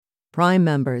Prime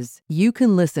members, you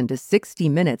can listen to 60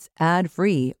 Minutes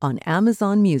ad-free on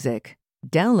Amazon Music.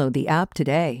 Download the app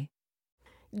today.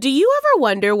 Do you ever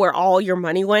wonder where all your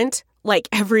money went? Like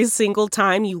every single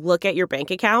time you look at your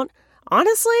bank account?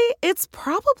 Honestly, it's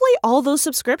probably all those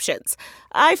subscriptions.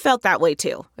 I felt that way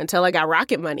too, until I got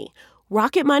Rocket Money.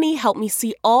 Rocket Money helped me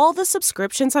see all the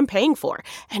subscriptions I'm paying for,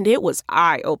 and it was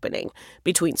eye-opening.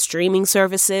 Between streaming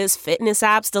services, fitness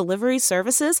apps, delivery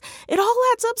services, it all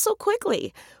adds up so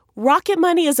quickly. Rocket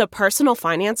Money is a personal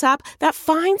finance app that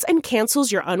finds and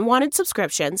cancels your unwanted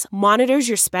subscriptions, monitors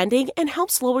your spending, and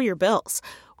helps lower your bills.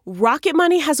 Rocket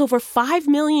Money has over 5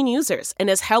 million users and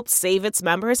has helped save its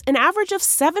members an average of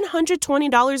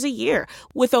 $720 a year,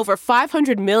 with over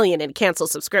 500 million in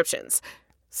canceled subscriptions.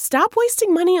 Stop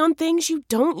wasting money on things you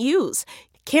don't use.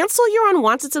 Cancel your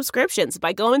unwanted subscriptions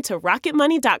by going to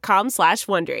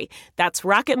rocketmoney.com/Wondery. That's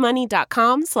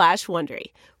rocketmoney.com/Wondery.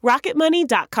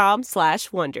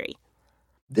 rocketmoney.com/Wondery.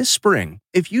 This spring,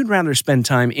 if you'd rather spend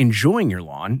time enjoying your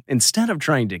lawn instead of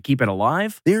trying to keep it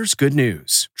alive, there's good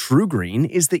news. True Green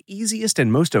is the easiest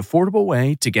and most affordable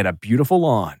way to get a beautiful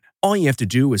lawn. All you have to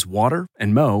do is water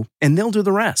and mow, and they'll do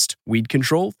the rest. Weed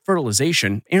control,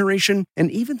 fertilization, aeration,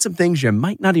 and even some things you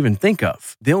might not even think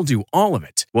of. They'll do all of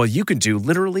it, while you can do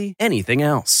literally anything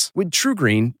else. With True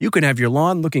Green, you can have your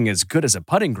lawn looking as good as a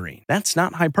putting green. That's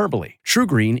not hyperbole. True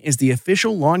Green is the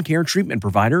official lawn care treatment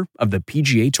provider of the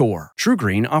PGA Tour. True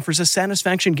Green offers a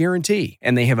satisfaction guarantee,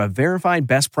 and they have a verified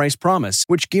best price promise,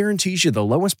 which guarantees you the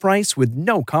lowest price with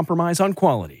no compromise on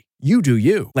quality. You do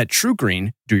you. Let True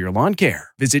Green do your lawn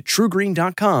care. Visit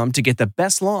TrueGreen.com to get the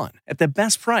best lawn at the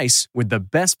best price with the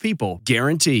best people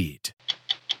guaranteed.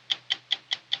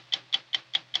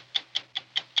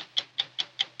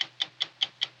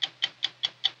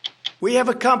 We have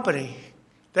a company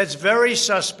that's very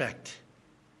suspect.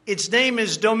 Its name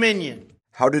is Dominion.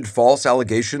 How did false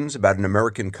allegations about an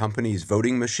American company's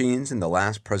voting machines in the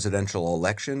last presidential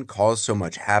election cause so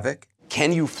much havoc?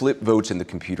 Can you flip votes in the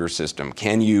computer system?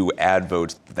 Can you add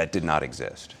votes that did not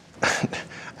exist?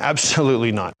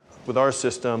 Absolutely not. With our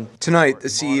system... Tonight, the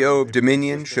CEO of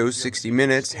Dominion shows 60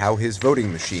 Minutes how his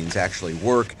voting machines actually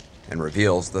work and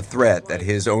reveals the threat that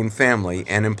his own family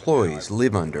and employees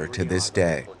live under to this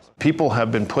day. People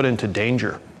have been put into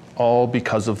danger, all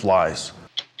because of lies.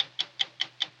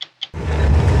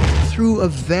 Through a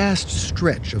vast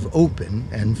stretch of open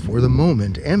and, for the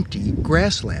moment, empty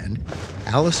grassland,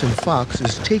 Allison Fox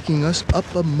is taking us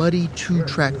up a muddy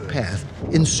two-track path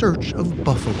in search of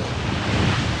buffalo.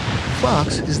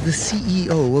 Fox is the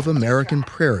CEO of American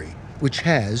Prairie, which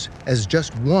has, as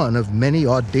just one of many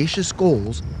audacious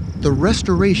goals, the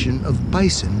restoration of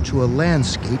bison to a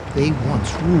landscape they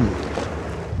once ruled.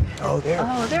 Oh, there.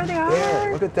 Oh, there they are.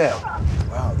 There, look at that.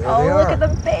 Wow, there they are. Oh, look at the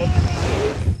babies.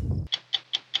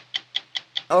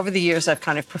 Over the years, I've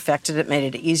kind of perfected it,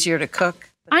 made it easier to cook.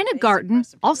 Ina Garten,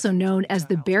 also known as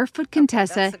the Barefoot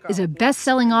Contessa, is a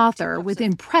best-selling author with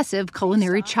impressive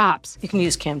culinary chops. You can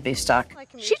use canned beef stock.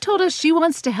 She told us she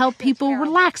wants to help people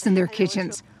relax in their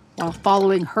kitchens while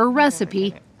following her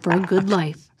recipe for a good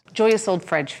life. Julia sold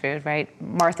fridge food, right?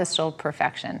 Martha sold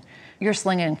perfection. You're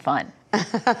slinging fun.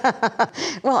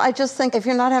 Well, I just think if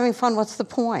you're not having fun, what's the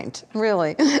point,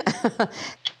 really?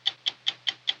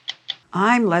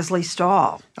 I'm Leslie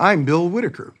Stahl. I'm Bill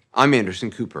Whitaker. I'm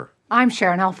Anderson Cooper. I'm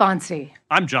Sharon Alfonsi.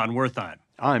 I'm John Wertheim.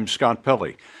 I'm Scott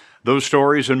Pelley. Those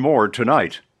stories and more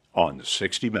tonight on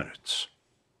 60 Minutes.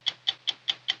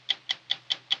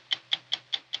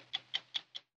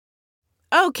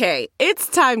 Okay, it's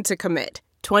time to commit.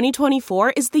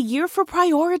 2024 is the year for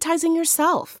prioritizing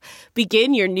yourself.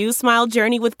 Begin your new smile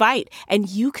journey with Byte, and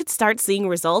you could start seeing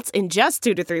results in just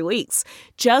 2 to 3 weeks.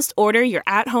 Just order your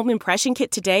at-home impression kit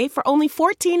today for only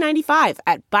 $14.95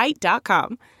 at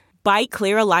Byte.com. Byte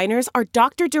clear aligners are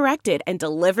doctor-directed and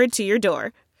delivered to your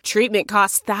door. Treatment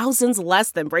costs thousands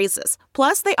less than braces.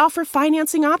 Plus, they offer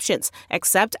financing options,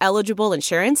 accept eligible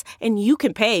insurance, and you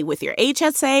can pay with your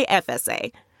HSA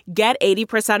FSA. Get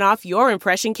 80% off your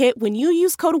impression kit when you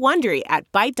use code WONDERY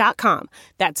at Byte.com.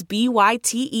 That's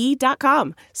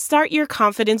BYTE.com. Start your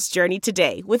confidence journey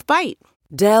today with Byte.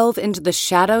 Delve into the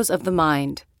shadows of the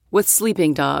mind with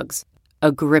Sleeping Dogs,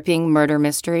 a gripping murder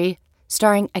mystery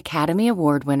starring Academy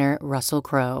Award winner Russell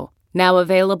Crowe. Now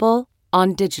available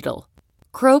on digital.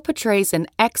 Crowe portrays an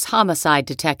ex-homicide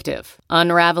detective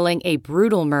unraveling a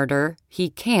brutal murder he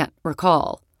can't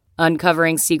recall.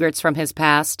 Uncovering secrets from his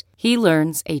past, he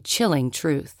learns a chilling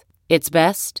truth. It's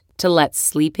best to let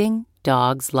sleeping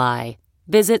dogs lie.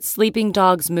 Visit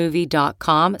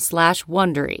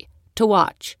sleepingdogsmovie.com/Wondery to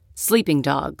watch Sleeping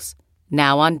Dogs,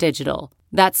 now on digital.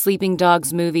 That's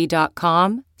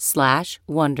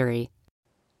sleepingdogsmovie.com/Wondery.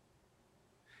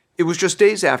 It was just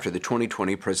days after the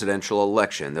 2020 presidential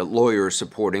election that lawyers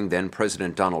supporting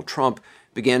then-President Donald Trump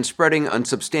began spreading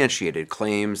unsubstantiated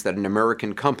claims that an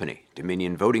American company,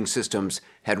 Dominion Voting Systems,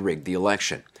 had rigged the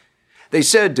election. They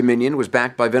said Dominion was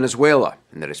backed by Venezuela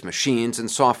and that its machines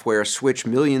and software switched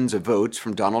millions of votes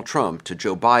from Donald Trump to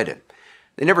Joe Biden.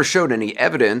 They never showed any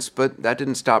evidence, but that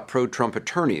didn't stop pro-Trump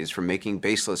attorneys from making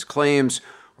baseless claims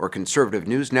or conservative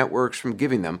news networks from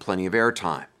giving them plenty of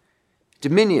airtime.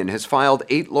 Dominion has filed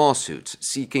 8 lawsuits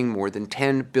seeking more than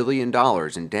 $10 billion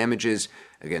in damages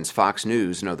against Fox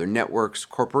News and other networks,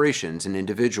 corporations, and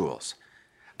individuals.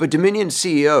 But Dominion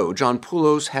CEO John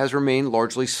Poulos has remained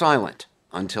largely silent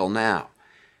until now.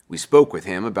 We spoke with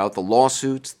him about the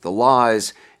lawsuits, the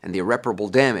lies, and the irreparable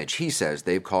damage he says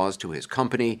they've caused to his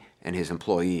company and his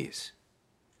employees.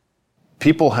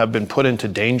 People have been put into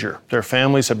danger. Their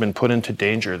families have been put into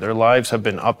danger. Their lives have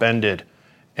been upended,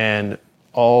 and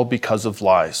all because of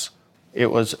lies. It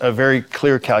was a very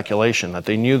clear calculation that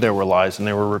they knew there were lies, and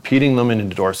they were repeating them and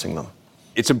endorsing them.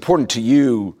 It's important to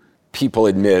you people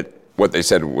admit what they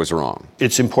said was wrong.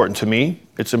 It's important to me.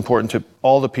 It's important to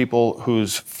all the people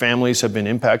whose families have been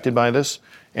impacted by this.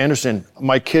 Anderson,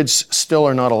 my kids still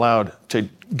are not allowed to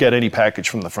get any package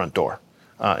from the front door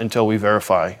until we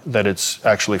verify that it's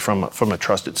actually from a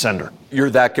trusted sender. You're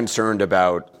that concerned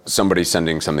about somebody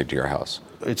sending something to your house?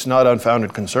 It's not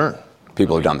unfounded concern.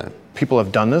 People have done that. People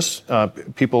have done this.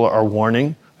 People are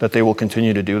warning that they will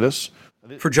continue to do this.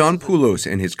 For John Poulos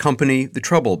and his company, the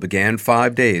trouble began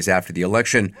 5 days after the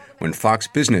election when Fox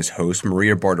Business host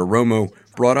Maria Bartiromo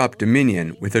brought up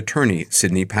Dominion with attorney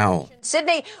Sidney Powell.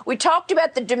 Sidney, we talked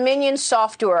about the Dominion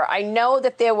software. I know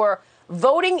that there were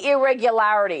voting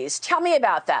irregularities. Tell me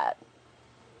about that.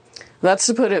 That's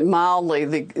to put it mildly.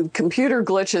 The computer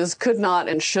glitches could not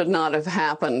and should not have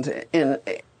happened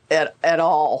at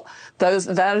all.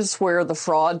 That is where the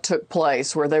fraud took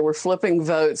place, where they were flipping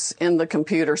votes in the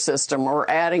computer system or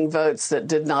adding votes that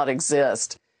did not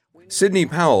exist. Sidney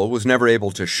Powell was never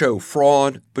able to show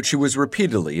fraud, but she was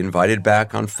repeatedly invited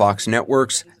back on Fox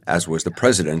networks, as was the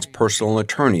president's personal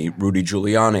attorney, Rudy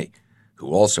Giuliani,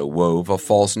 who also wove a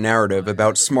false narrative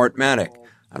about Smartmatic,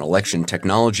 an election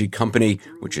technology company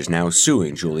which is now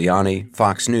suing Giuliani,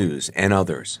 Fox News, and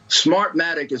others.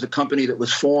 Smartmatic is a company that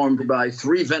was formed by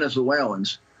 3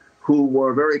 Venezuelans who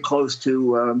were very close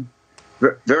to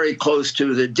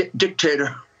the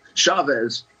dictator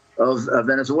Chavez of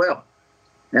Venezuela,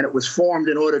 and it was formed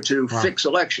in order to fix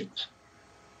elections.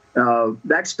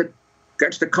 That's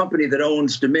the company that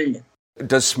owns Dominion.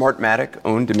 Does Smartmatic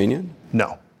own Dominion?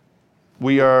 No.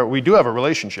 We do have a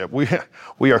relationship.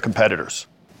 We are competitors.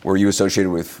 Were you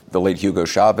associated with the late Hugo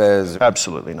Chavez?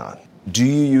 Absolutely not. Do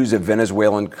you use a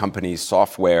Venezuelan company's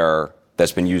software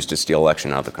that's been used to steal election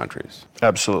in other countries?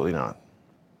 Absolutely not.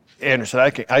 Anderson,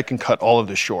 I can cut all of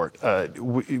this short.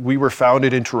 We were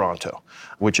founded in Toronto,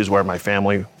 which is where my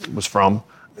family was from,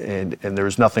 and there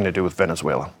was nothing to do with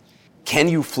Venezuela. Can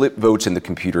you flip votes in the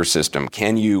computer system?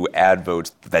 Can you add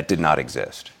votes that did not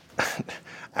exist?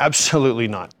 Absolutely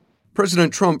not.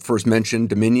 President Trump first mentioned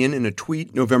Dominion in a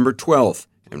tweet November 12th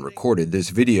and recorded this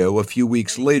video a few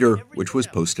weeks later, which was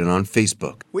posted on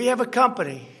Facebook. We have a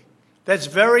company that's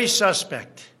very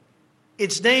suspect.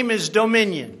 Its name is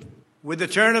Dominion. With the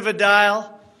turn of a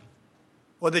dial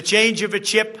or the change of a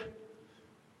chip,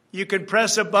 you can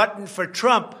press a button for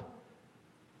Trump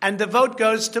and the vote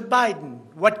goes to Biden.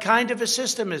 What kind of a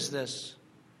system is this?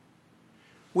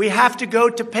 We have to go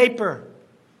to paper.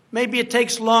 Maybe it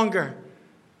takes longer,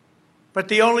 but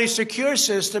the only secure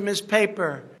system is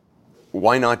paper.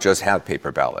 Why not just have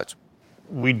paper ballots?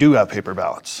 We do have paper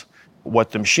ballots.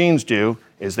 What the machines do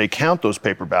is they count those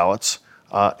paper ballots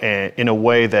in a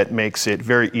way that makes it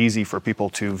very easy for people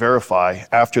to verify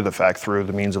after the fact through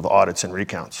the means of audits and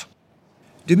recounts.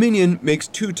 Dominion makes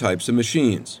 2 types of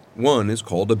machines. One is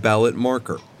called a ballot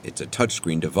marker. It's a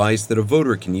touchscreen device that a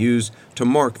voter can use to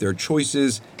mark their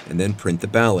choices and then print the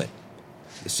ballot.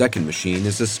 The second machine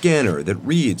is a scanner that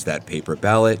reads that paper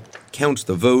ballot, counts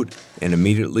the vote, and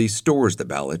immediately stores the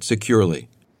ballot securely.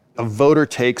 A voter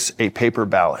takes a paper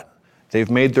ballot.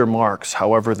 They've made their marks,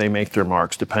 however they make their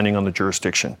marks, depending on the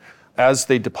jurisdiction. As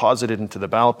they deposit it into the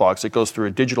ballot box, it goes through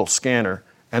a digital scanner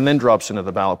and then drops into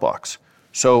the ballot box.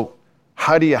 So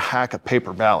how do you hack a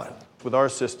paper ballot? With our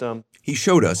system, he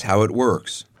showed us how it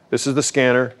works. This is the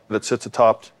scanner that sits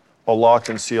atop a locked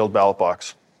and sealed ballot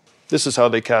box. This is how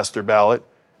they cast their ballot.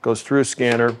 Goes through a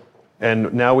scanner,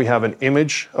 and now we have an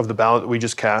image of the ballot that we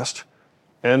just cast,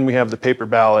 and we have the paper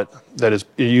ballot that is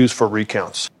used for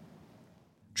recounts.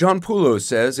 John Poulos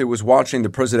says it was watching the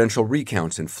presidential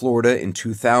recounts in Florida in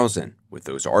 2000, with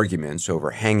those arguments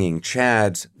over hanging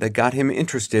chads, that got him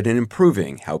interested in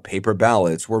improving how paper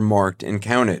ballots were marked and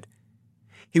counted.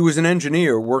 He was an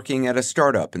engineer working at a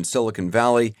startup in Silicon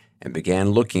Valley and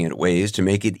began looking at ways to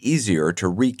make it easier to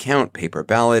recount paper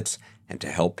ballots and to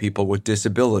help people with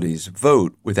disabilities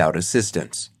vote without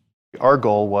assistance. Our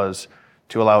goal was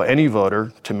to allow any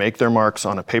voter to make their marks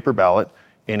on a paper ballot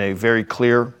in a very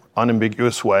clear,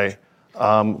 unambiguous way,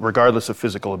 regardless of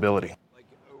physical ability.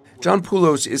 John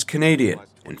Poulos is Canadian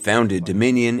and founded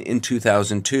Dominion in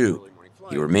 2002.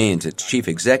 He remains its chief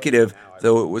executive,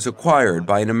 though it was acquired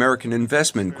by an American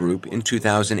investment group in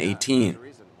 2018.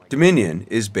 Dominion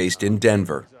is based in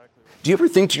Denver. Do you ever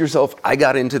think to yourself, I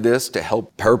got into this to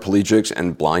help paraplegics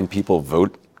and blind people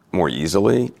vote more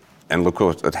easily? And look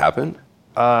what happened?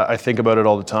 I think about it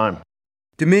all the time.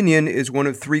 Dominion is one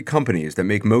of 3 companies that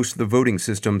make most of the voting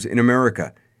systems in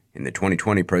America. In the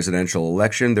 2020 presidential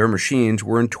election, their machines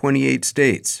were in 28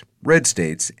 states, red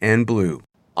states and blue.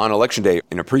 On election day,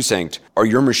 in a precinct, are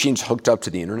your machines hooked up to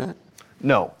the internet?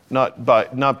 No, not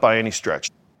by any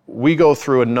stretch. We go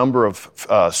through a number of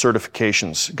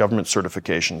certifications, government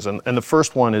certifications, and the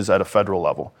first one is at a federal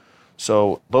level.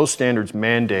 So those standards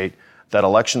mandate that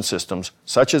election systems,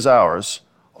 such as ours,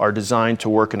 are designed to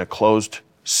work in a closed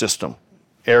system,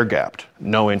 air-gapped,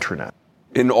 no internet.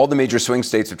 In all the major swing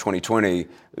states of 2020,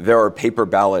 there are paper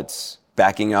ballots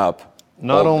backing up.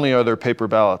 Not only are there paper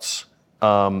ballots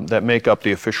that make up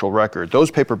the official record, those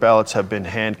paper ballots have been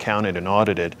hand-counted and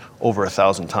audited over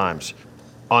 1,000 times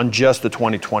on just the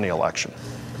 2020 election.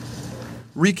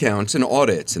 Recounts and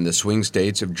audits in the swing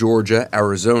states of Georgia,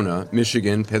 Arizona,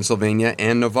 Michigan, Pennsylvania,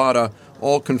 and Nevada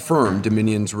all confirmed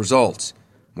Dominion's results.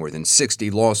 More than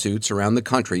 60 lawsuits around the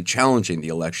country challenging the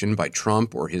election by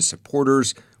Trump or his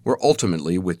supporters were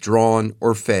ultimately withdrawn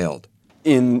or failed.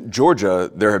 In Georgia,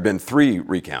 there have been 3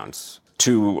 recounts,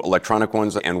 2 electronic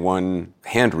ones and 1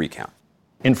 hand recount.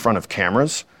 In front of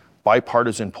cameras,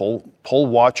 bipartisan poll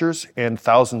watchers, and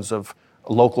thousands of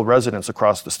local residents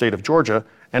across the state of Georgia,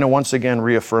 and it once again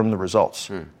reaffirmed the results.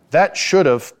 That should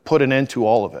have put an end to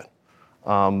all of it,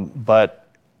 but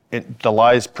the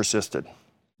lies persisted.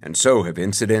 And so have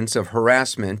incidents of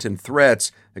harassment and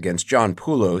threats against John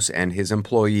Poulos and his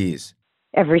employees.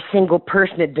 Every single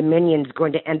person at Dominion is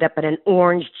going to end up in an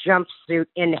orange jumpsuit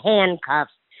in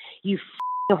handcuffs. You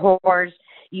whores,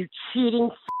 you cheating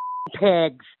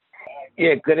pigs.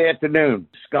 Yeah, good afternoon,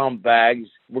 scumbags.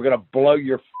 We're going to blow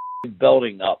your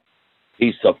building up,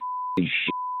 piece of shit.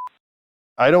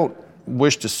 I don't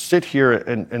wish to sit here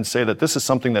and say that this is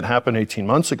something that happened 18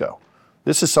 months ago.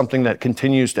 This is something that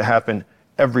continues to happen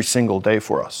every single day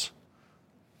for us.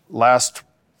 Last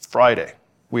Friday,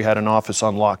 we had an office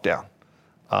on lockdown.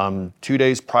 2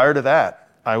 days prior to that,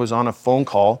 I was on a phone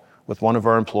call with one of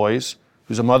our employees,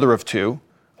 who's a mother of 2,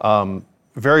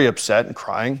 very upset and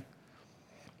crying.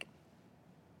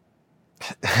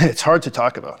 It's hard to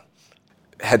talk about.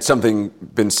 Had something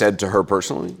been said to her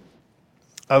personally?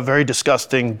 A very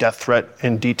disgusting death threat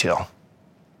in detail.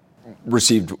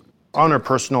 Received on her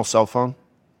personal cell phone.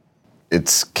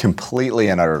 It's completely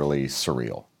and utterly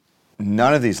surreal.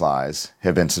 None of these lies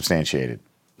have been substantiated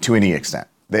to any extent.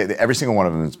 Every single one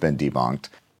of them has been debunked.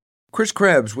 Chris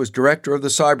Krebs was director of the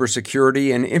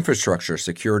Cybersecurity and Infrastructure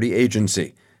Security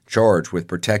Agency, charged with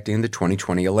protecting the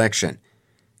 2020 election.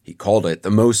 He called it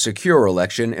the most secure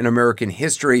election in American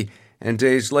history, and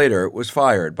days later was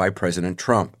fired by President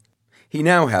Trump. He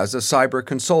now has a cyber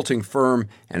consulting firm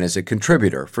and is a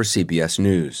contributor for CBS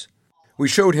News. We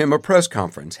showed him a press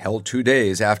conference held 2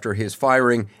 days after his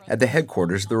firing at the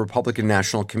headquarters of the Republican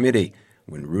National Committee,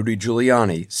 when Rudy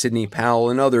Giuliani, Sidney Powell,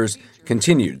 and others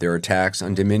continued their attacks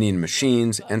on Dominion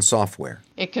machines and software.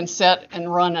 It can set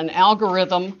and run an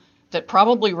algorithm that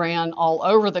probably ran all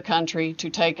over the country to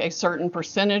take a certain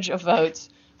percentage of votes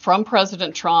from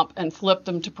President Trump and flip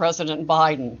them to President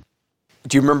Biden.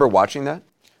 Do you remember watching that?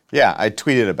 Yeah, I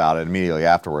tweeted about it immediately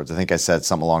afterwards. I think I said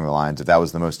something along the lines that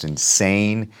was the most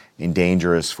insane and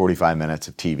dangerous 45 minutes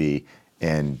of TV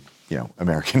in,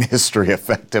 American history,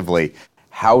 effectively.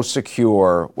 How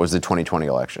secure was the 2020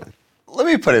 election? Let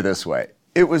me put it this way.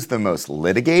 It was the most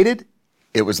litigated.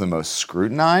 It was the most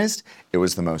scrutinized. It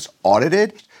was the most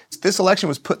audited. This election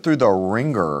was put through the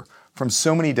ringer from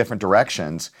so many different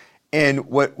directions. And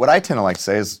what I tend to like to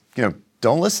say is,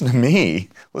 don't listen to me.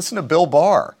 Listen to Bill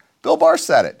Barr. Bill Barr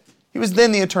said it. He was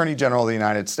then the Attorney General of the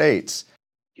United States.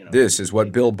 This is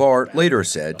what Bill Barr later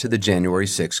said to the January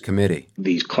 6th committee.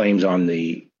 These claims on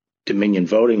the Dominion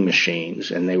voting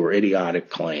machines, and they were idiotic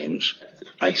claims.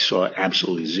 I saw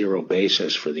absolutely zero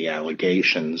basis for the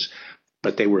allegations.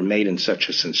 but they were made in such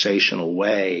a sensational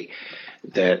way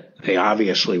that they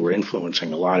obviously were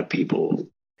influencing a lot of people.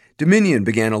 Dominion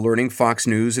began alerting Fox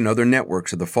News and other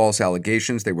networks of the false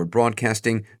allegations they were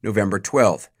broadcasting November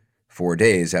 12th, 4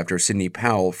 days after Sidney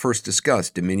Powell first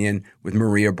discussed Dominion with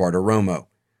Maria Bartiromo.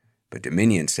 But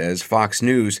Dominion says Fox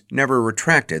News never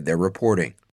retracted their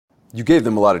reporting. You gave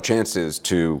them a lot of chances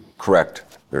to correct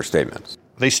their statements.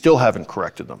 They still haven't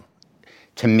corrected them.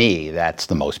 To me, that's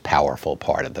the most powerful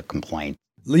part of the complaint.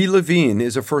 Lee Levine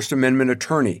is a First Amendment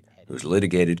attorney who's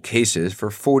litigated cases for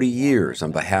 40 years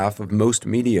on behalf of most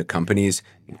media companies,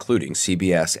 including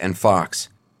CBS and Fox.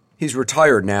 He's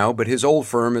retired now, but his old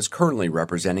firm is currently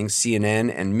representing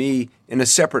CNN and me in a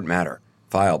separate matter,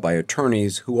 filed by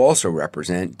attorneys who also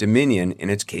represent Dominion in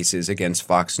its cases against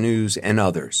Fox News and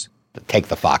others. Take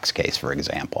the Fox case, for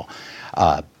example.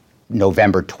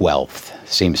 November 12th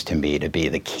seems to me to be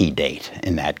the key date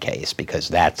in that case, because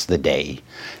that's the day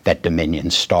that Dominion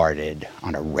started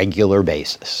on a regular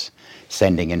basis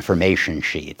sending information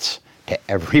sheets to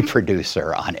every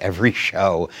producer on every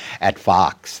show at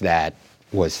Fox that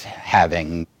was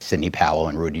having Sidney Powell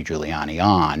and Rudy Giuliani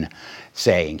on,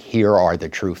 saying, here are the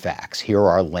true facts. Here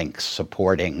are links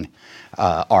supporting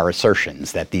our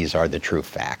assertions that these are the true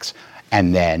facts.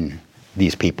 And then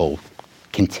these people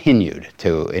continued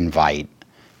to invite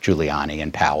Giuliani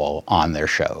and Powell on their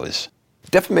shows.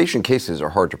 Defamation cases are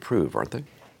hard to prove, aren't they?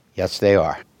 Yes, they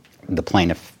are. The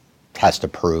plaintiff has to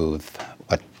prove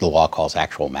what the law calls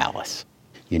actual malice.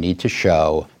 You need to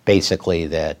show basically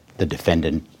that the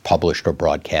defendant published or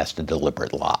broadcast a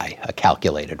deliberate lie, a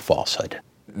calculated falsehood.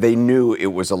 They knew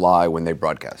it was a lie when they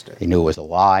broadcast it. They knew it was a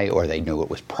lie, or they knew it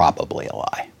was probably a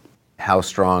lie. How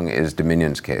strong is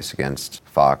Dominion's case against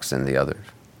Fox and the others?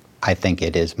 I think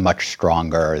it is much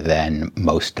stronger than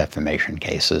most defamation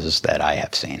cases that I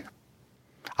have seen.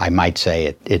 I might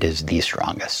say it is the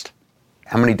strongest.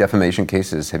 How many defamation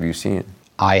cases have you seen?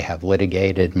 I have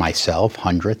litigated myself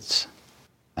hundreds,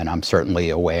 and I'm certainly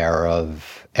aware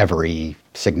of every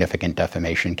significant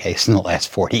defamation case in the last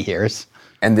 40 years.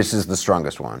 And this is the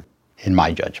strongest one? In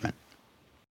my judgment.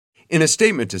 In a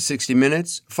statement to 60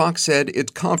 Minutes, Fox said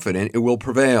it's confident it will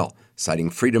prevail, citing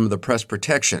freedom of the press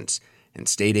protections, and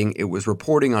stating it was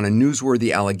reporting on a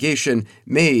newsworthy allegation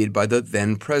made by the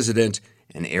then president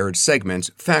and aired segments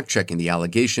fact-checking the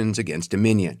allegations against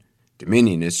Dominion.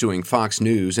 Dominion is suing Fox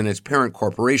News and its parent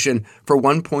corporation for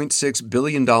 $1.6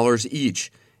 billion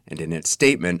each, and in its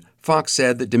statement, Fox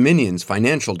said that Dominion's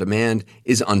financial demand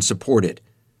is unsupported.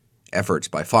 Efforts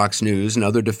by Fox News and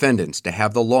other defendants to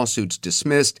have the lawsuits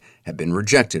dismissed have been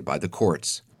rejected by the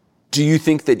courts. Do you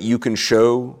think that you can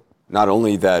show not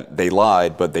only that they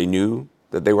lied, but they knew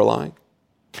that they were lying?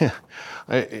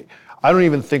 I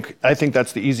think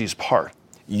that's the easiest part.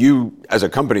 You, as a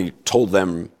company, told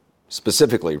them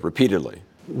specifically, repeatedly.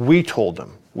 We told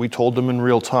them. We told them in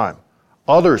real time.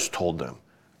 Others told them.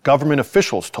 Government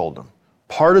officials told them.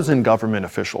 Partisan government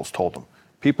officials told them.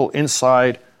 People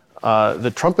inside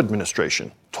the Trump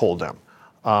administration told them.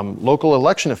 Local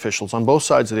election officials on both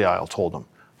sides of the aisle told them.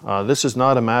 This is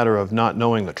not a matter of not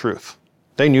knowing the truth.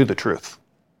 They knew the truth.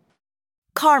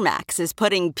 CarMax is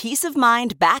putting peace of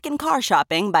mind back in car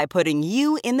shopping by putting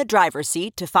you in the driver's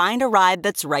seat to find a ride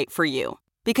that's right for you.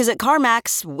 Because at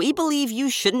CarMax, we believe you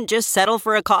shouldn't just settle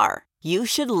for a car. You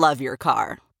should love your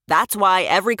car. That's why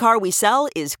every car we sell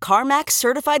is CarMax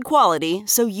certified quality,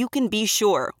 so you can be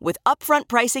sure with upfront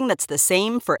pricing that's the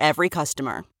same for every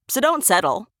customer. So don't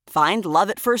settle. Find love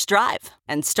at first drive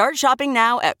and start shopping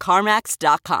now at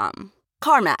CarMax.com.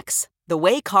 CarMax, the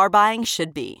way car buying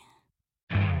should be.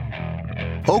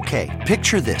 Okay,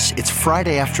 picture this. It's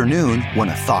Friday afternoon when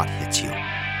a thought hits you.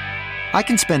 I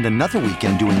can spend another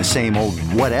weekend doing the same old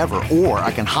whatever, or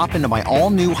I can hop into my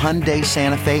all-new Hyundai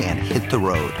Santa Fe and hit the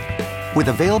road. With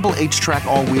available H-Track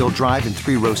all-wheel drive and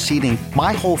 3-row seating,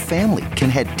 my whole family can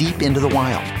head deep into the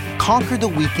wild. Conquer the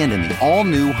weekend in the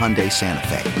all-new Hyundai Santa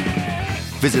Fe.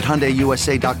 Visit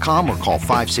HyundaiUSA.com or call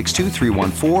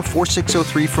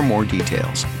 562-314-4603 for more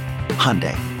details.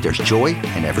 Hyundai, there's joy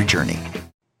in every journey.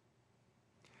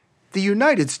 The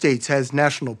United States has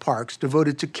national parks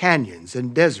devoted to canyons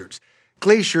and deserts,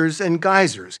 glaciers and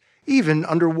geysers, even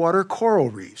underwater coral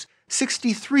reefs,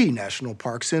 63 national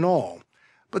parks in all.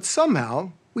 But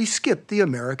somehow, we skipped the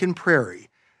American prairie.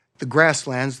 The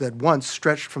grasslands that once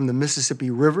stretched from the Mississippi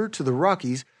River to the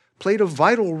Rockies played a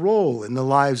vital role in the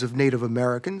lives of Native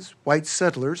Americans, white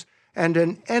settlers, and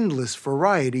an endless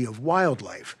variety of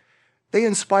wildlife. They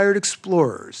inspired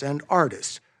explorers and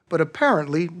artists, but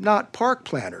apparently not park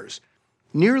planners.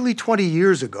 Nearly 20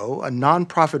 years ago, a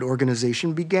nonprofit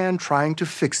organization began trying to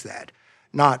fix that,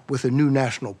 not with a new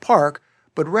national park,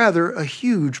 but rather a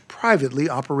huge privately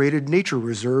operated nature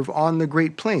reserve on the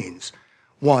Great Plains,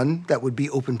 one that would be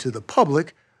open to the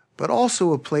public, but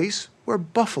also a place where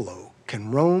buffalo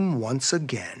can roam once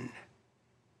again.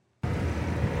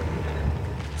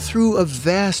 Through a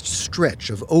vast stretch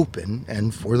of open,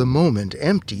 and for the moment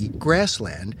empty,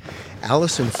 grassland,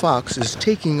 Allison Fox is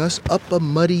taking us up a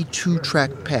muddy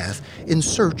two-track path in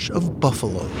search of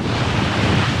buffalo.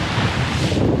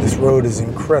 This road is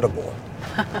incredible.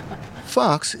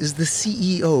 Fox is the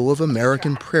CEO of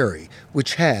American Prairie,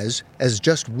 which has, as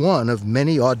just one of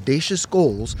many audacious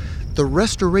goals, the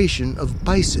restoration of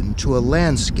bison to a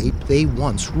landscape they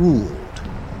once ruled.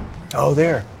 Oh,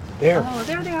 there. Oh,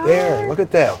 there they are. There, look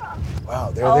at that. Wow,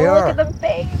 there they are. Look at the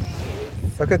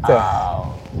babies. Look at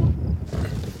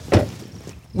that.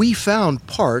 We found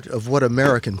part of what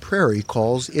American Prairie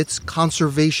calls its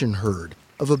conservation herd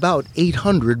of about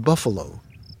 800 buffalo.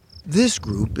 This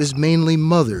group is mainly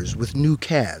mothers with new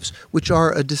calves, which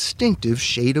are a distinctive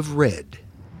shade of red.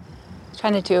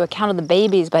 Trying to do a count of the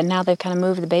babies, but now they've kind of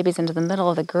moved the babies into the middle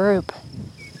of the group.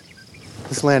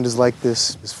 This land is like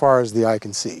this as far as the eye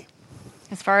can see.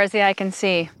 As far as the eye can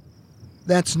see.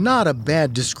 That's not a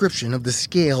bad description of the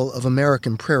scale of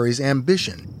American Prairie's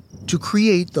ambition to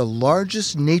create the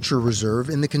largest nature reserve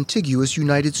in the contiguous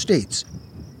United States.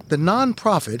 The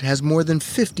nonprofit has more than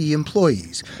 50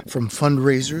 employees, from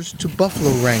fundraisers to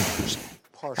buffalo wranglers.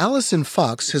 Allison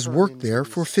Fox has worked there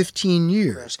for 15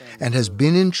 years and has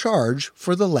been in charge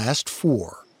for the last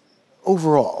 4.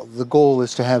 Overall, the goal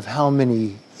is to have how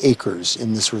many acres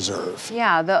in this reserve?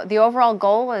 Yeah, the overall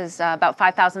goal is about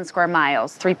 5,000 square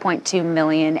miles, 3.2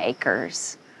 million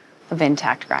acres of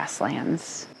intact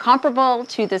grasslands. Comparable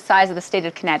to the size of the state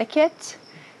of Connecticut,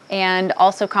 and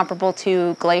also comparable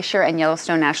to Glacier and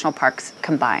Yellowstone National Parks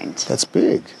combined. That's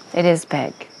big. It is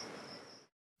big.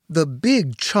 The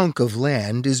big chunk of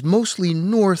land is mostly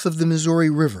north of the Missouri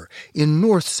River in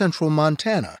north-central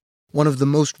Montana, one of the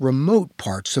most remote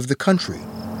parts of the country.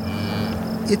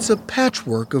 It's a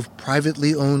patchwork of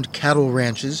privately owned cattle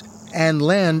ranches and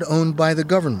land owned by the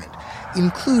government,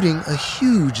 including a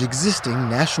huge existing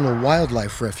national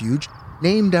wildlife refuge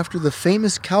named after the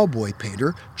famous cowboy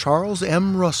painter Charles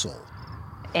M. Russell.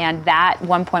 And that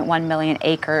 1.1 million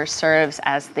acres serves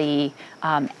as the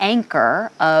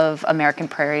anchor of American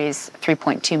Prairie's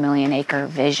 3.2 million acre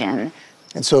vision.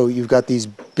 And so you've got these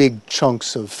big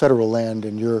chunks of federal land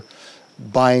and you're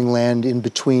buying land in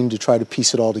between to try to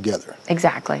piece it all together.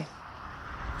 Exactly.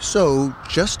 So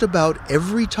just about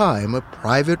every time a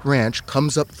private ranch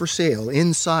comes up for sale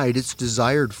inside its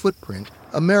desired footprint,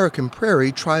 American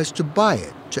Prairie tries to buy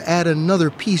it to add another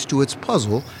piece to its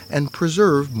puzzle and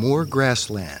preserve more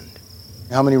grassland.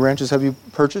 How many ranches have you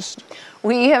purchased?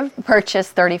 We have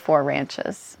purchased 34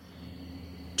 ranches.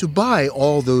 To buy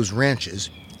all those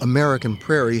ranches, American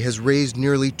Prairie has raised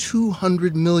nearly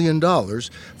 $200 million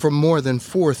from more than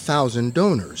 4,000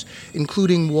 donors,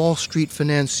 including Wall Street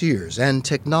financiers and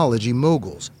technology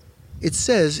moguls. It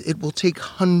says it will take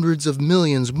hundreds of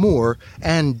millions more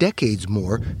and decades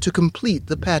more to complete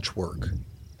the patchwork.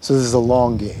 So this is a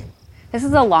long game. This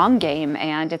is a long game,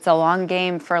 and it's a long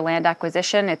game for land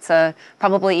acquisition. It's a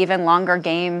probably even longer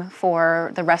game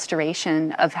for the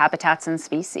restoration of habitats and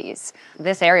species.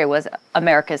 This area was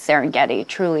America's Serengeti,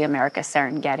 truly America's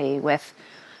Serengeti, with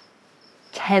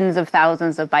tens of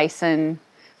thousands of bison,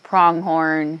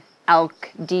 pronghorn,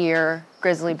 elk, deer,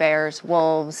 grizzly bears,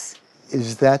 wolves.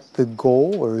 Is that the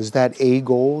goal, or is that a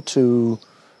goal to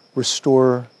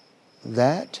restore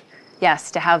that?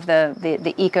 Yes, to have the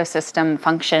ecosystem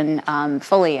function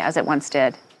fully as it once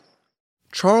did.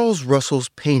 Charles Russell's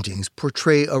paintings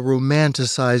portray a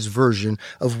romanticized version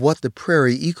of what the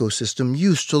prairie ecosystem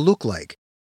used to look like.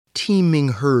 Teeming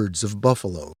herds of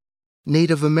buffalo,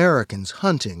 Native Americans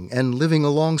hunting and living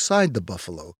alongside the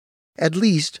buffalo, at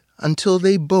least until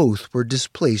they both were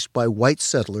displaced by white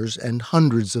settlers and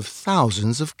hundreds of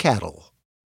thousands of cattle.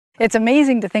 It's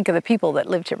amazing to think of the people that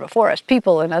lived here before us,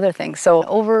 people and other things. So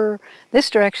over this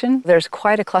direction, there's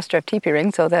quite a cluster of teepee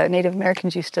rings, so the Native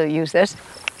Americans used to use this.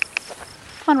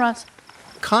 Come on, Ross.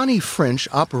 Connie French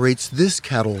operates this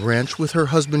cattle ranch with her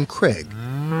husband Craig,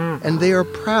 and they are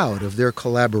proud of their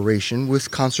collaboration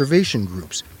with conservation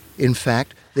groups. In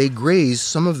fact, they graze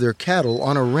some of their cattle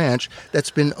on a ranch that's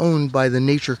been owned by the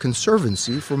Nature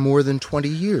Conservancy for more than 20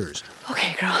 years.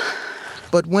 Okay, girl.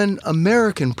 But when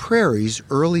American Prairie's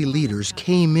early leaders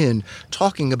came in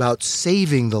talking about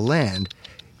saving the land,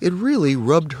 it really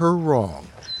rubbed her wrong.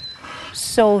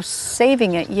 So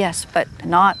saving it, yes, but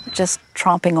not just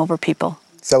tromping over people.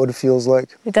 Is that what it feels like?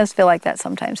 It does feel like that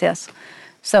sometimes, yes.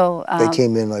 So they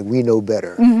came in like, we know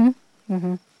better. Mm-hmm.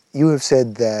 Mm-hmm. You have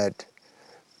said that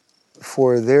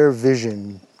for their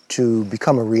vision to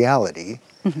become a reality,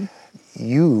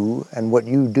 you and what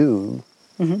you do,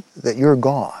 that you're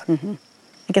gone.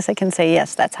 I guess I can say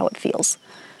yes, that's how it feels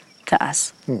to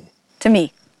us, to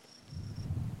me.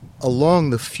 Along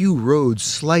the few roads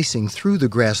slicing through the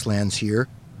grasslands here,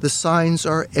 the signs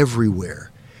are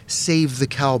everywhere. Save the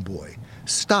cowboy.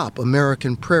 Stop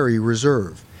American Prairie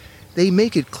Reserve. They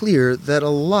make it clear that a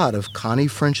lot of Connie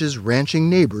French's ranching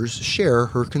neighbors share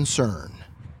her concern.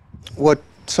 What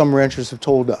some ranchers have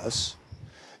told us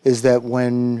is that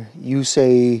when you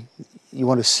say you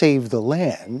want to save the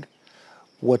land,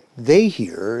 what they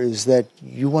hear is that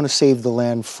you want to save the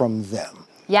land from them.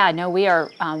 Yeah, no, we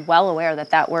are well aware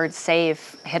that that word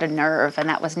save hit a nerve, and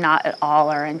that was not at all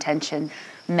our intention.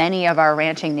 Many of our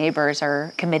ranching neighbors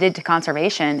are committed to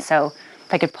conservation, so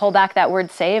if I could pull back that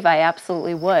word save, I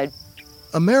absolutely would.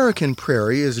 American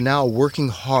Prairie is now working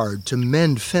hard to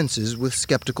mend fences with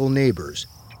skeptical neighbors.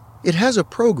 It has a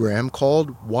program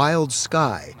called Wild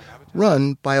Sky,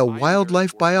 run by a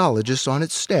wildlife biologist on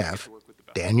its staff,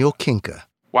 Daniel Kinka.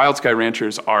 Wild Sky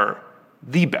ranchers are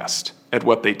the best at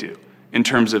what they do in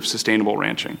terms of sustainable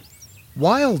ranching.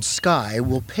 Wild Sky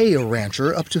will pay a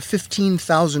rancher up to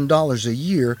 $15,000 a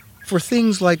year for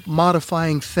things like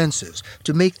modifying fences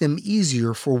to make them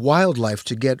easier for wildlife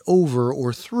to get over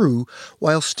or through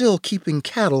while still keeping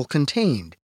cattle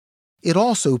contained. It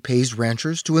also pays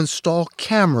ranchers to install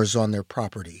cameras on their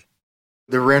property.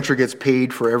 The rancher gets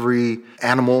paid for every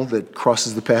animal that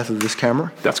crosses the path of this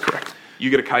camera? That's correct. You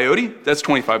get a coyote, that's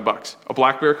 $25. A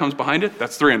black bear comes behind it,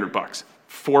 that's $300.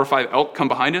 4 or 5 elk come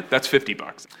behind it, that's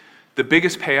 $50. The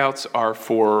biggest payouts are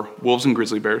for wolves and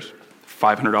grizzly bears,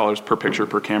 $500 per picture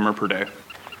per camera per day.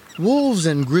 Wolves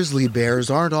and grizzly bears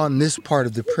aren't on this part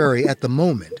of the prairie at the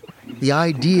moment. The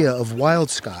idea of Wild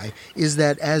Sky is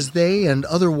that as they and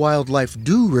other wildlife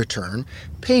do return,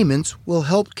 payments will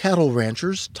help cattle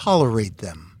ranchers tolerate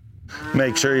them.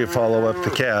 Make sure you follow up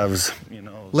the calves.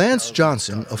 Lance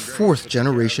Johnson, a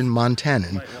fourth-generation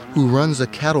Montanan who runs a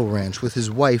cattle ranch with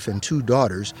his wife and 2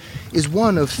 daughters, is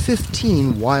one of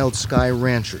 15 Wild Sky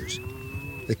ranchers.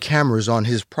 The cameras on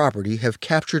his property have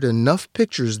captured enough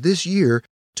pictures this year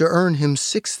to earn him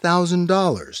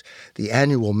 $6,000, the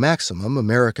annual maximum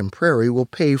American Prairie will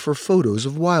pay for photos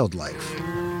of wildlife.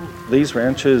 These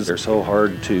ranches are so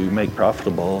hard to make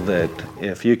profitable that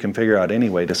if you can figure out any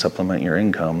way to supplement your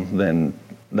income, then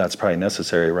that's probably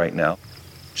necessary right now.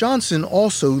 Johnson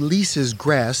also leases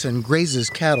grass and grazes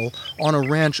cattle on a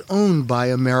ranch owned by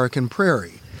American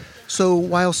Prairie. So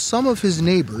while some of his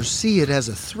neighbors see it as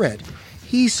a threat,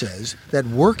 he says that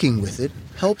working with it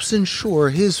helps ensure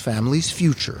his family's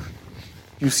future.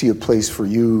 You see a place for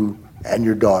you and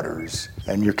your daughters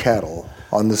and your cattle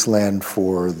on this land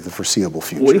for the foreseeable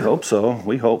future. We hope so.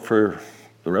 We hope for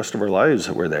the rest of our lives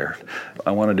that we're there.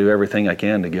 I want to do everything I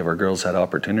can to give our girls that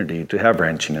opportunity to have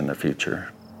ranching in the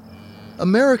future.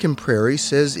 American Prairie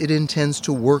says it intends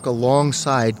to work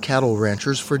alongside cattle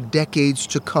ranchers for decades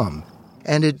to come,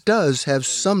 and it does have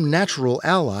some natural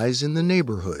allies in the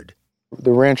neighborhood.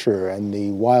 The rancher and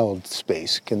the wild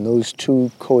space, can those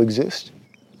two coexist?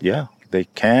 Yeah, they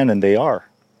can and they are.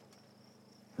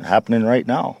 Happening right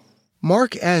now.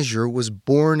 Mark Azure was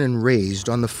born and raised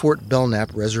on the Fort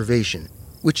Belknap Reservation,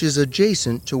 which is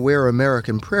adjacent to where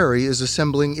American Prairie is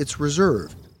assembling its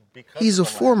reserve. He's a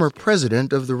former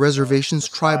president of the reservation's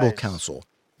tribal council,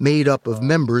 made up of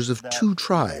members of 2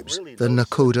 tribes, the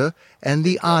Nakota and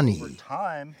the Ani.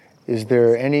 Is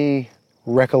there any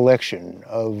recollection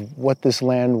of what this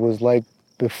land was like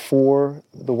before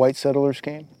the white settlers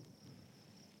came?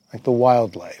 Like the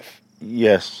wildlife?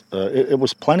 Yes, it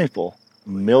was plentiful.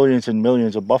 Millions and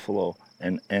millions of buffalo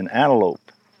and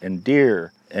antelope and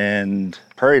deer and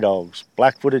prairie dogs,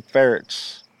 black-footed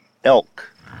ferrets,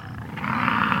 elk.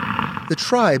 The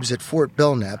tribes at Fort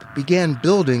Belknap began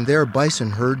building their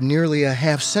bison herd nearly a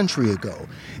half-century ago,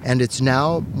 and it's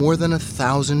now more than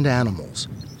 1,000 animals.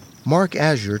 Mark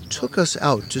Azure took us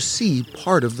out to see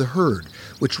part of the herd,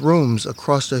 which roams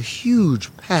across a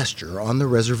huge pasture on the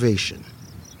reservation.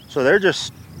 So they're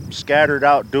just scattered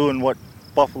out doing what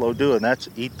buffalo do, and that's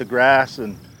eat the grass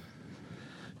and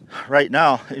right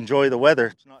now enjoy the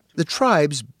weather. The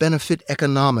tribes benefit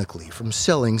economically from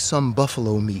selling some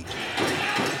buffalo meat.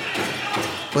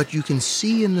 But you can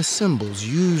see in the symbols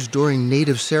used during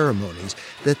native ceremonies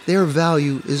that their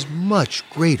value is much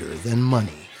greater than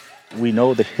money. We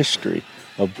know the history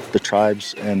of the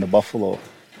tribes and the buffalo,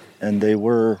 and they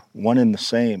were one and the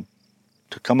same.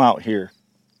 To come out here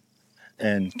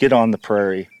and get on the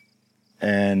prairie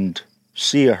and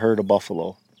see a herd of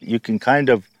buffalo, you can kind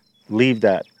of leave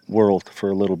that world for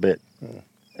a little bit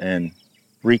and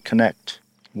reconnect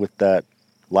with that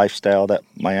lifestyle that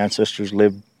my ancestors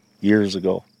lived years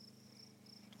ago.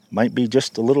 Might be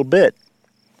just a little bit,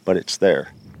 but it's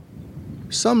there.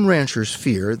 Some ranchers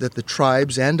fear that the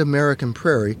tribes and American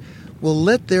Prairie will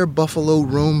let their buffalo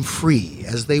roam free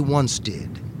as they once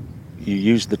did. You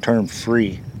use the term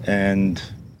free, and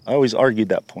I always argued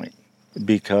that point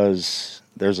because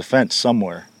there's a fence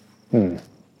somewhere.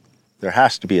 There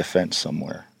has to be a fence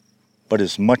somewhere. But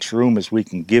as much room as we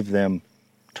can give them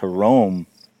to roam,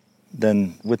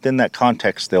 then within that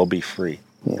context, they'll be free.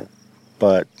 Yeah.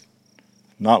 But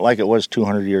not like it was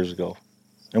 200 years ago.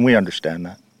 And we understand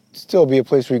that. Still be a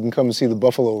place where you can come and see the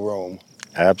buffalo roam.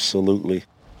 Absolutely.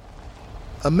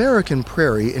 American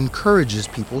Prairie encourages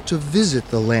people to visit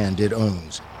the land it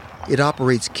owns. It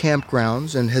operates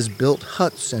campgrounds and has built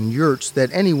huts and yurts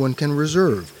that anyone can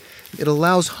reserve. It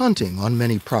allows hunting on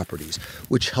many properties,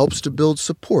 which helps to build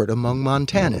support among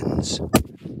Montanans.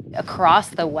 Across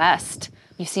the West,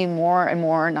 you see more and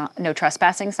more no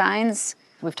trespassing signs.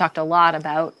 We've talked a lot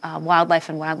about wildlife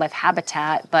and wildlife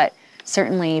habitat, but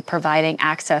certainly providing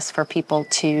access for people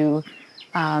to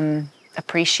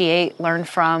appreciate, learn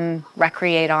from,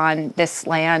 recreate on this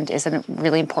land is a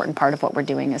really important part of what we're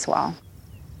doing as well.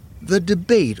 The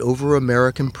debate over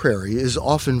American Prairie is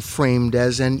often framed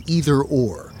as an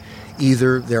either-or.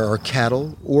 Either there are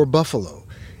cattle or buffalo.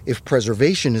 If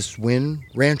preservationists win,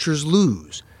 ranchers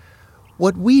lose.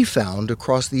 What we found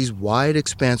across these wide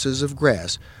expanses of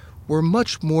grass were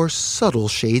much more subtle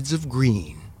shades of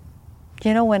green.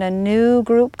 You know, when a new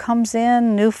group comes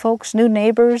in, new folks, new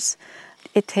neighbors,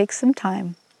 it takes some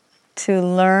time to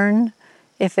learn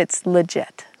if it's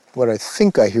legit. What I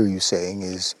think I hear you saying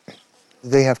is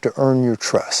they have to earn your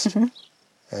trust.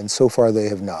 And so far they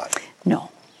have not.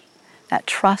 No. That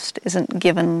trust isn't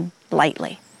given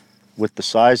lightly. With the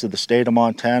size of the state of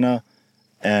Montana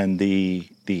and the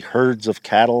herds of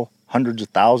cattle, hundreds of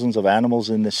thousands of animals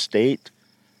in this state,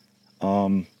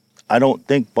 I don't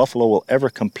think buffalo will ever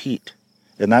compete.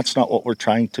 And that's not what we're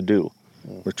trying to do.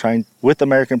 We're trying, with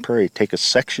American Prairie, take a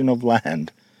section of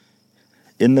land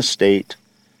in the state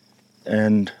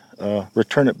and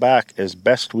return it back as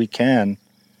best we can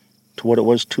to what it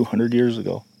was 200 years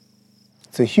ago.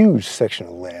 It's a huge section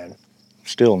of land.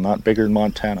 Still not bigger than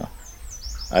Montana.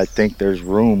 I think there's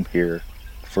room here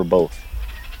for both.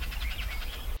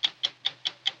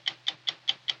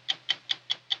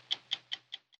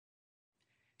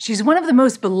 She's one of the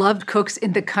most beloved cooks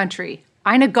in the country,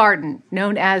 Ina Garten,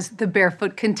 known as the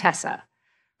Barefoot Contessa.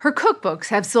 Her cookbooks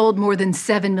have sold more than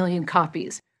 7 million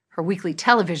copies. Her weekly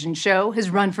television show has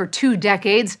run for 2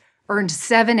 decades, earned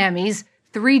 7 Emmys,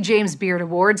 3 James Beard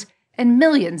Awards, and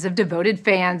millions of devoted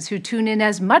fans who tune in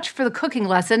as much for the cooking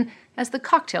lesson as the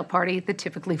cocktail party that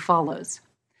typically follows.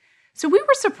 So we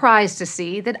were surprised to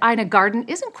see that Ina Garten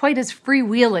isn't quite as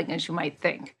freewheeling as you might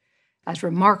think. As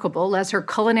remarkable as her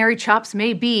culinary chops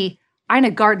may be,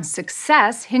 Ina Garten's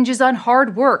success hinges on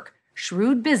hard work,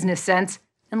 shrewd business sense,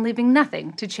 and leaving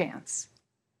nothing to chance.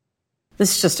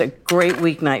 This is just a great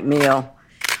weeknight meal.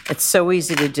 It's so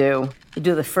easy to do. You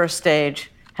do the first stage,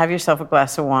 have yourself a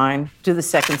glass of wine, do the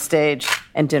second stage,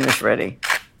 and dinner's ready.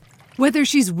 Whether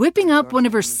she's whipping up one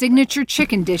of her signature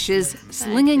chicken dishes,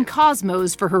 slinging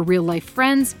Cosmos for her real-life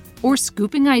friends, or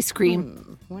scooping ice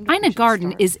cream, Ina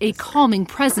Garten is a calming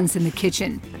presence in the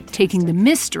kitchen, taking the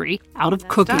mystery out of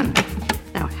cooking.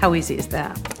 Now, how easy is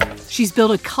that? She's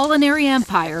built a culinary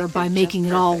empire by making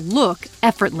it all look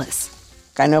effortless.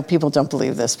 I know people don't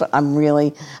believe this, but I'm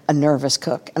really a nervous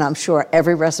cook, and I'm sure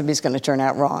every recipe is going to turn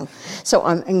out wrong. So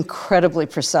I'm incredibly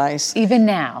precise. Even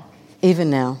now? Even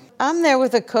now. I'm there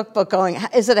with a cookbook going,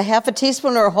 is it a half a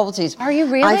teaspoon or a whole teaspoon? Are you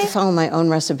really? I follow my own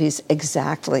recipes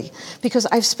exactly because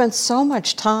I've spent so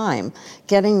much time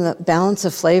getting the balance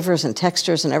of flavors and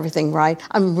textures and everything right.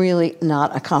 I'm really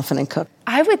not a confident cook.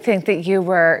 I would think that you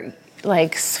were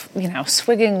like,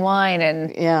 swigging wine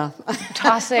and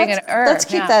tossing an herb. Let's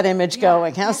keep that image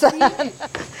going. How's that?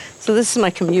 So this is my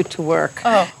commute to work.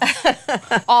 Oh,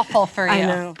 awful for you. I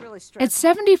know. At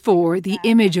 74, the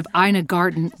image of Ina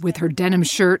Garten with her denim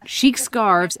shirt, chic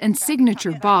scarves, and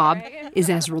signature bob is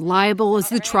as reliable as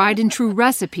the tried and true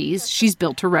recipes she's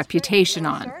built her reputation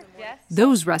on.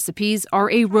 Those recipes are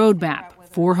a roadmap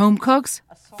for home cooks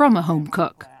from a home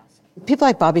cook. People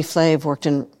like Bobby Flay have worked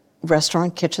in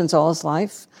restaurant kitchens all his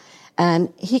life,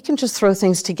 and he can just throw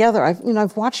things together.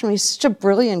 I've watched him. He's such a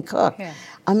brilliant cook. Yeah.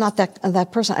 I'm not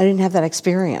that person. I didn't have that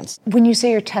experience. When you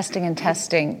say you're testing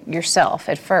yourself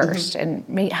at first,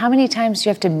 and how many times do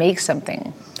you have to make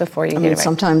something before you get it right?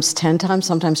 Sometimes 10 times,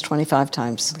 sometimes 25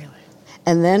 times. Really?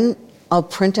 And then I'll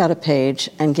print out a page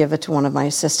and give it to one of my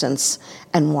assistants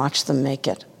and watch them make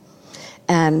it.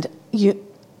 And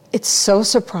It so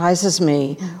surprises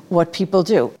me what people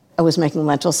do. I was making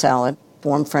lentil salad,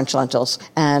 warm French lentils,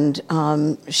 and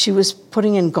she was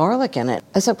putting in garlic in it.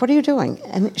 I said, what are you doing?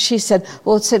 And she said,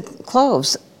 well, it said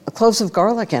cloves of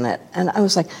garlic in it. And I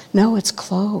was like, no, it's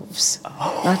cloves,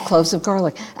 not cloves of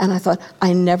garlic. And I thought,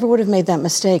 I never would have made that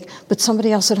mistake, but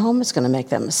somebody else at home is going to make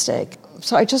that mistake.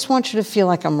 So I just want you to feel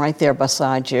like I'm right there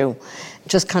beside you,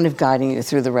 just kind of guiding you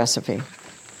through the recipe.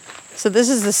 So this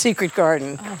is the secret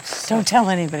garden. Oh, don't tell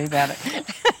anybody about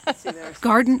it.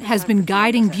 Garden has been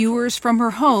guiding viewers from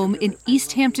her home in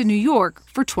East Hampton, New York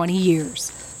for 20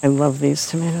 years. I love these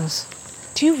tomatoes.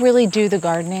 Do you really do the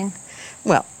gardening?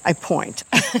 Well, I point.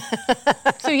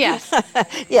 So yes.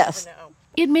 Yes.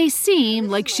 It may seem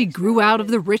like she grew out of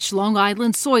the rich Long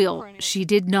Island soil. She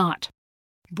did not.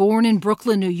 Born in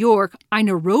Brooklyn, New York,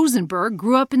 Ina Rosenberg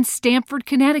grew up in Stamford,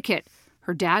 Connecticut.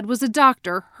 Her dad was a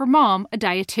doctor, her mom a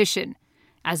dietitian.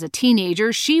 As a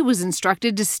teenager, she was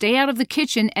instructed to stay out of the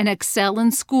kitchen and excel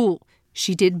in school.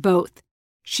 She did both.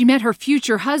 She met her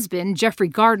future husband, Jeffrey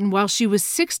Garden, while she was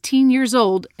 16 years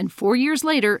old, and 4 years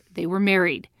later, they were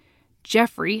married.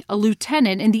 Jeffrey, a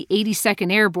lieutenant in the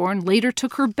 82nd Airborne, later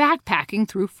took her backpacking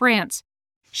through France.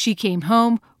 She came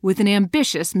home with an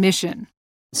ambitious mission.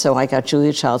 So I got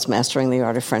Julia Child's Mastering the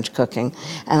Art of French Cooking,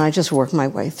 and I just worked my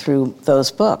way through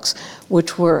those books,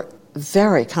 which were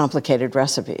very complicated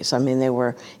recipes. I mean, there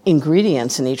were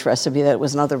ingredients in each recipe that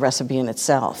was another recipe in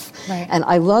itself. Right. And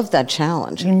I loved that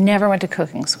challenge. You never went to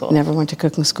cooking school? Never went to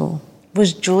cooking school.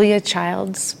 Was Julia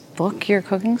Child's book your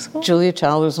cooking school? Julia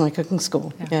Child was my cooking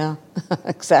school. Yeah,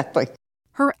 exactly.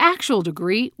 Her actual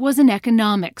degree was in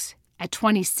economics. At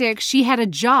 26, she had a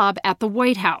job at the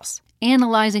White House,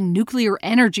 analyzing nuclear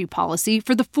energy policy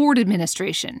for the Ford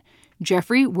administration.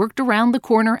 Jeffrey worked around the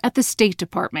corner at the State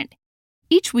Department.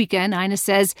 Each weekend, Ina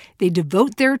says, they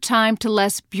devote their time to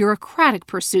less bureaucratic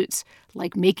pursuits,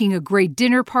 like making a great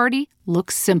dinner party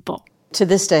look simple. To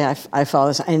this day, I follow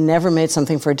this. I never made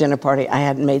something for a dinner party I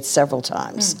hadn't made several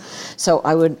times. So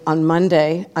on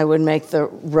Monday, I would make the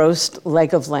roast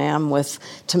leg of lamb with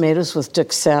tomatoes with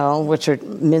duxelles, which are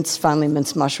finely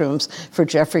minced mushrooms, for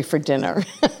Jeffrey for dinner.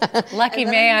 Lucky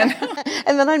man.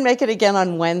 And then I'd make it again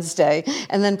on Wednesday.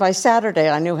 And then by Saturday,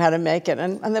 I knew how to make it.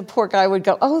 And the poor guy would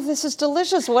go, oh, this is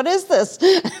delicious. What is this?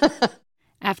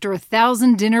 After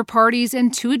 1,000 dinner parties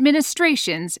and 2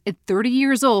 administrations, at 30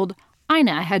 years old,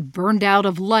 Ina had burned out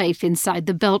of life inside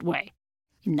the Beltway.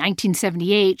 In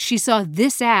 1978, she saw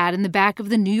this ad in the back of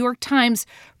the New York Times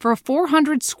for a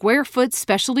 400-square-foot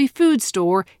specialty food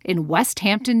store in West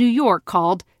Hampton, New York,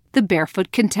 called the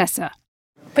Barefoot Contessa.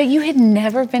 But you had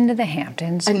never been to the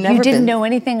Hamptons. You didn't know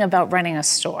anything about running a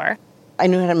store. I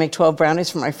knew how to make 12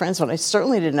 brownies for my friends, but I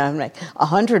certainly didn't know how to make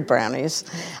 100 brownies.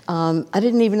 I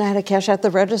didn't even know how to cash out the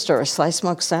register or slice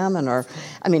smoked salmon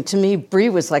to me, brie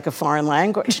was like a foreign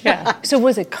language. Yeah. So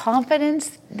was it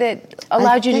confidence that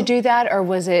allowed you to do that, or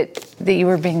was it that you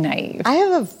were being naive? I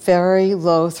have a very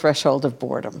low threshold of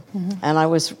boredom, and I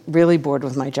was really bored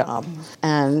with my job.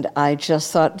 And I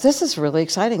just thought, this is really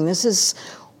exciting. This is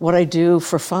what I do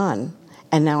for fun,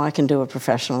 and now I can do it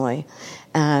professionally.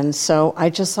 And so I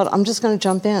just thought, I'm just going to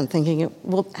jump in, thinking,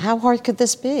 well, how hard could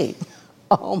this be?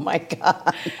 Oh, my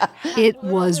God. It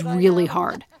was really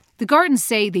hard. The Gardens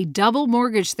say they double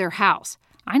mortgaged their house.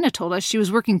 Ina told us she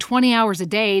was working 20 hours a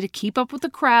day to keep up with the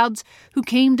crowds who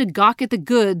came to gawk at the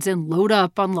goods and load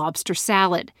up on lobster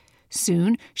salad.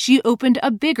 Soon, she opened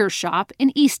a bigger shop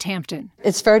in East Hampton.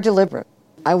 It's very deliberate.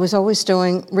 I was always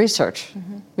doing research.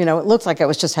 It looked like I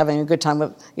was just having a good time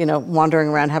with, wandering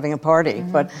around having a party,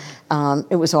 but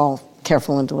it was all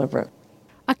careful and deliberate.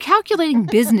 A calculating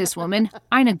businesswoman,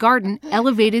 Ina Garden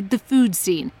elevated the food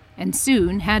scene and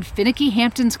soon had finicky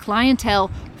Hampton's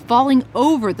clientele falling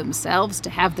over themselves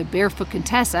to have the Barefoot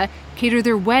Contessa cater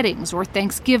their weddings or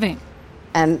Thanksgiving.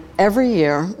 And every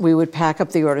year we would pack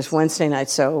up the orders Wednesday night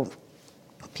so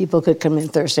people could come in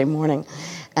Thursday morning.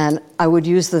 And I would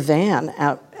use the van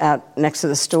out next to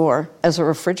the store as a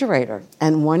refrigerator.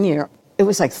 And one year, it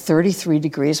was like 33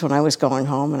 degrees when I was going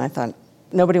home, and I thought,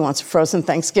 nobody wants a frozen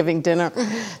Thanksgiving dinner.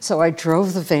 So I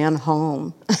drove the van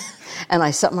home, and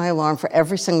I set my alarm for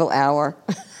every single hour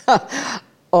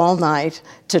all night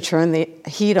to turn the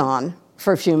heat on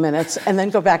for a few minutes and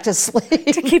then go back to sleep.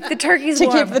 To keep the turkeys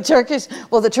warm. To keep the turkeys.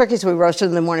 Well, the turkeys we roasted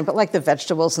in the morning, but like the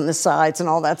vegetables and the sides and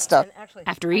all that stuff.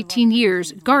 After 18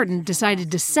 years, Garden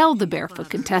decided to sell the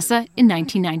Barefoot Contessa in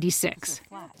 1996.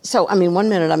 So, 1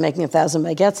 minute I'm making 1,000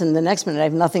 baguettes, and the next minute I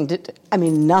have nothing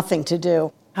to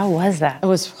do. How was that? It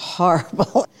was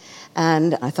horrible.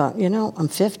 And I thought, I'm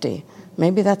 50.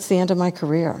 Maybe that's the end of my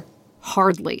career.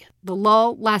 Hardly. The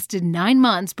lull lasted 9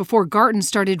 months before Garton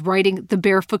started writing the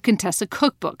Barefoot Contessa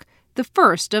cookbook, the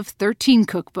first of 13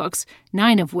 cookbooks,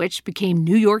 9 of which became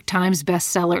New York Times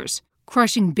bestsellers,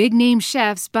 crushing big-name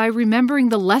chefs by remembering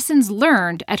the lessons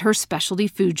learned at her specialty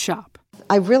food shop.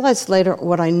 I realized later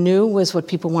what I knew was what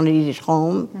people wanted to eat at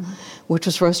home, which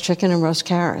was roast chicken and roast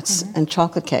carrots and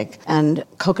chocolate cake and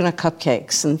coconut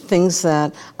cupcakes and things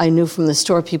that I knew from the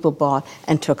store people bought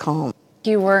and took home.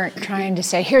 You weren't trying to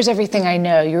say, here's everything I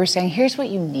know. You were saying, here's what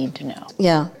you need to know.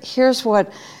 Yeah, here's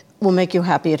what will make you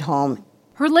happy at home.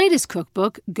 Her latest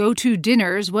cookbook, Go To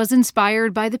Dinners, was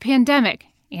inspired by the pandemic.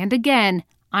 And again,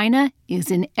 Ina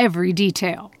is in every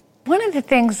detail. One of the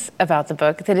things about the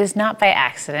book that is not by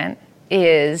accident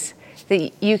is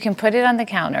that you can put it on the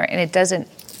counter and it doesn't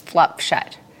flop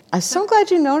shut. I'm so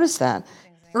glad you noticed that.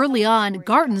 Early on,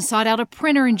 Garton sought out a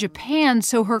printer in Japan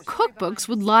so her cookbooks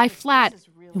would lie flat.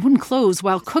 It wouldn't close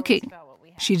while cooking.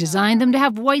 She designed them to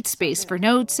have white space for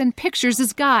notes and pictures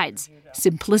as guides.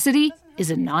 Simplicity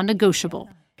is a non-negotiable.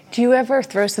 Do you ever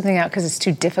throw something out because it's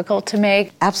too difficult to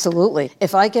make? Absolutely.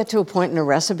 If I get to a point in a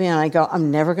recipe and I go,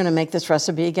 I'm never going to make this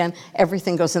recipe again,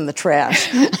 everything goes in the trash.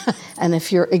 And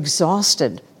if you're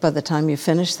exhausted by the time you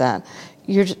finish that,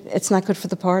 it's not good for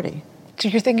the party. So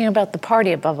you're thinking about the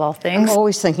party above all things? I'm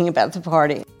always thinking about the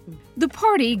party. The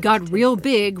party got real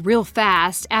big real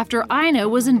fast after Ina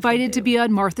was invited to be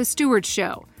on Martha Stewart's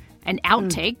show. An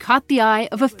outtake caught the eye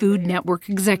of a Food Network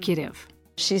executive.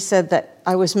 She said that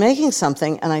I was making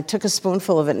something and I took a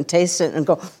spoonful of it and tasted it and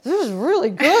go, this is really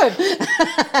good.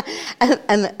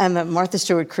 and the Martha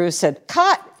Stewart crew said,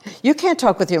 cut, you can't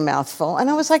talk with your mouth full. And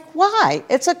I was like, why?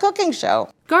 It's a cooking show.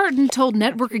 Garton told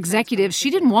network executives she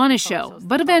didn't want a show,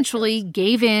 but eventually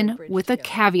gave in with a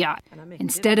caveat.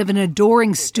 Instead of an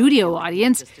adoring studio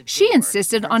audience, she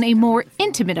insisted on a more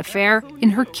intimate affair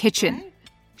in her kitchen.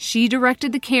 She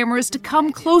directed the cameras to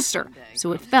come closer,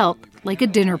 so it felt like a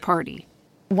dinner party.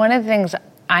 One of the things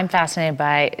I'm fascinated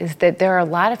by is that there are a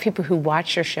lot of people who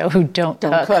watch your show who don't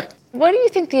cook. What do you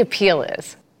think the appeal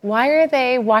is? Why are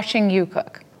they watching you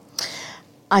cook?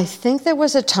 I think there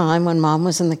was a time when Mom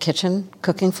was in the kitchen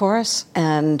cooking for us,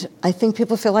 and I think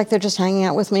people feel like they're just hanging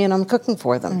out with me and I'm cooking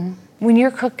for them. When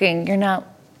you're cooking,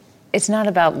 it's not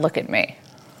about look at me.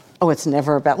 Oh, it's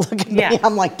never about look at me.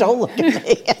 I'm like, don't look at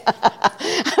me.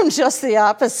 I'm just the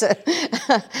opposite.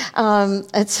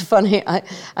 It's funny. I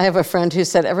have a friend who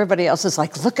said everybody else is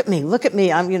like, look at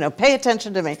me. I'm, pay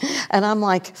attention to me. And I'm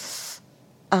like,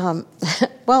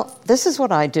 well, this is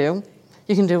what I do.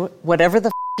 You can do whatever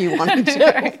the you want to do.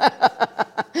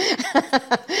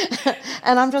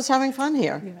 And I'm just having fun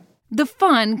here. The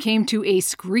fun came to a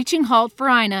screeching halt for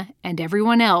Ina and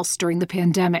everyone else during the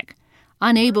pandemic.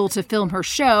 Unable to film her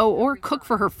show or cook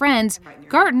for her friends,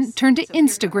 Garton turned to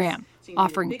Instagram,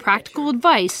 offering practical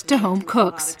advice to home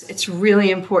cooks. It's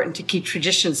really important to keep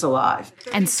traditions alive.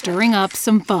 And stirring up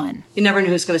some fun. You never know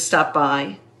who's going to stop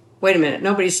by. Wait a minute,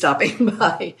 nobody's stopping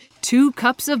by. 2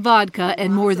 cups of vodka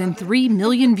and more than 3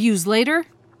 million views later.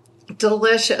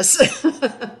 Delicious.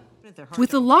 With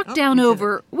the lockdown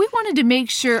over, we wanted to make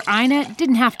sure Ina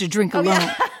didn't have to drink alone.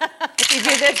 If you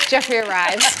do this, Jeffrey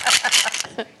arrives.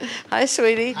 Hi,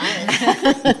 sweetie.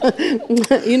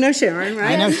 You know Sharon,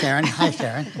 right? I know Sharon. Hi,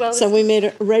 Sharon. So we made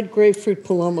a red grapefruit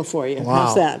paloma for you. Wow.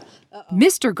 How's that?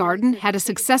 Mr. Garton had a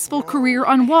successful career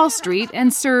on Wall Street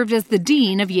and served as the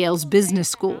dean of Yale's business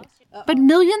school. But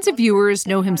millions of viewers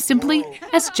know him simply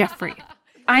as Jeffrey.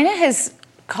 Ina has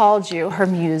called you her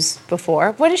muse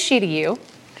before. What is she to you?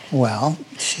 Well,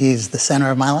 she's the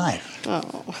center of my life.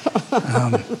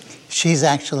 Oh. She's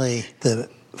actually the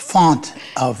font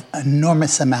of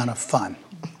enormous amount of fun.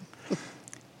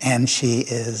 And she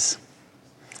is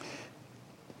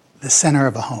the center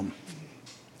of a home.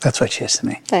 That's what she is to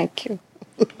me. Thank you.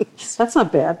 That's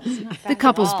not bad. The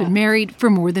couple's been married for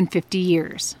more than 50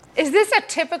 years. Is this a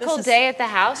typical day at the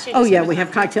house? Oh, yeah, we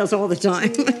have cocktails all the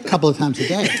time. A couple of times a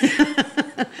day.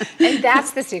 And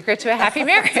that's the secret to a happy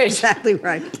marriage. Exactly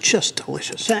right. Just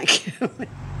delicious. Thank you.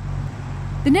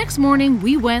 The next morning,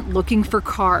 we went looking for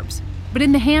carbs. But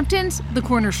in the Hamptons, the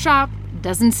corner shop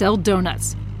doesn't sell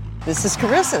donuts. This is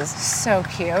Carissa's. So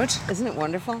cute. Isn't it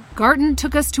wonderful? Garton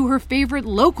took us to her favorite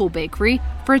local bakery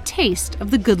for a taste of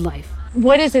the good life.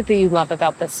 What is it that you love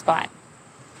about this spot?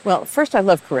 Well, first I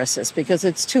love Carissa's because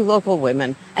it's 2 local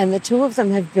women, and the 2 of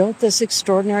them have built this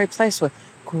extraordinary place with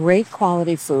great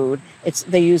quality food.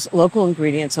 They use local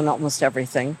ingredients on almost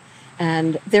everything,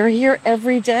 and they're here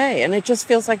every day, and it just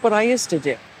feels like what I used to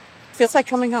do. Feels like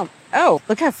coming home. Oh,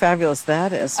 look how fabulous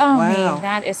that is. Oh, wow.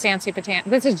 that is fancy potato.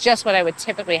 This is just what I would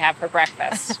typically have for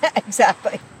breakfast.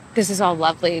 Exactly. This is all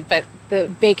lovely, but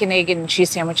the bacon, egg, and cheese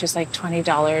sandwich is like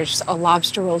 $20. A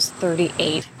lobster roll is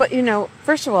 $38. But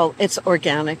first of all, it's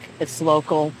organic, it's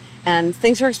local, and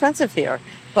things are expensive here.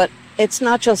 But it's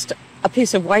not just a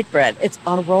piece of white bread. It's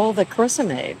a roll that Carissa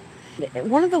made.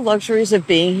 One of the luxuries of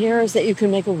being here is that you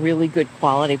can make a really good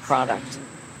quality product.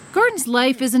 Garden's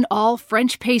life isn't all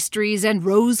French pastries and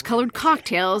rose-colored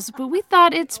cocktails, but we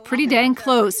thought it's pretty dang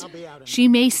close. She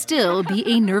may still be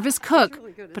a nervous cook,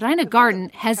 but Ina Garten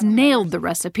has nailed the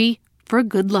recipe for a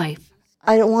good life.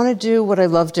 I want to do what I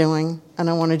love doing, and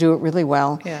I want to do it really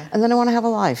well. Yeah. And then I want to have a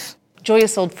life. Julia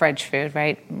sold French food,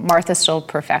 right? Martha sold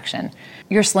perfection.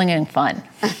 You're slinging fun.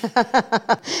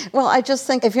 Well, I just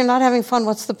think if you're not having fun,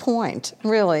 what's the point,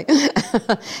 really?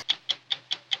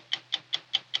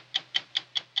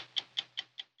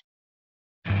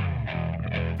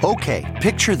 Okay,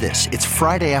 picture this. It's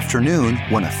Friday afternoon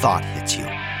when a thought hits you.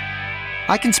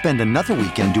 I can spend another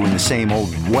weekend doing the same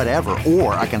old whatever,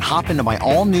 or I can hop into my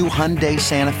all-new Hyundai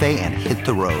Santa Fe and hit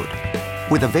the road.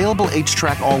 With available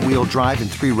H-Track all-wheel drive and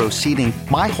 3-row seating,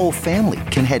 my whole family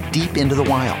can head deep into the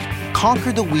wild.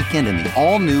 Conquer the weekend in the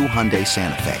all-new Hyundai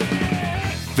Santa Fe.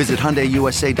 Visit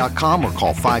HyundaiUSA.com or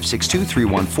call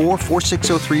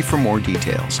 562-314-4603 for more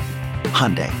details.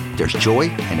 Hyundai, there's joy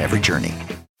in every journey.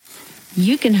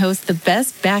 You can host the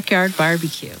best backyard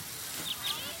barbecue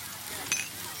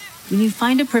when you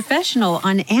find a professional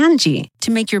on Angie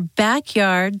to make your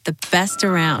backyard the best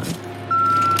around.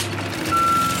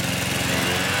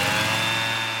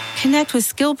 Connect with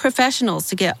skilled professionals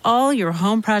to get all your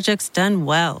home projects done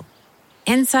well.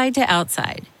 Inside to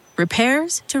outside,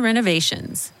 repairs to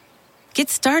renovations. Get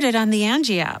started on the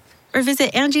Angie app or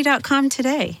visit Angie.com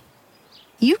today.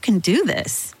 You can do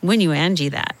this when you Angie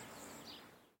that.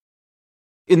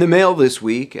 In the mail this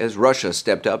week, as Russia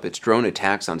stepped up its drone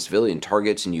attacks on civilian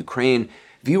targets in Ukraine,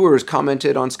 viewers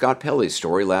commented on Scott Pelley's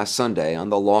story last Sunday on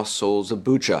the lost souls of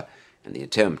Bucha and the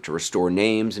attempt to restore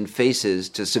names and faces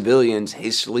to civilians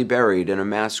hastily buried in a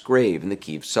mass grave in the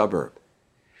Kyiv suburb.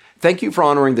 Thank you for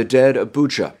honoring the dead of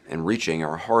Bucha and reaching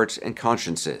our hearts and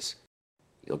consciences.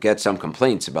 You'll get some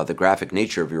complaints about the graphic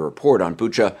nature of your report on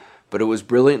Bucha, but it was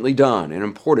brilliantly done and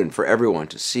important for everyone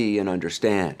to see and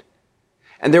understand.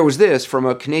 And there was this from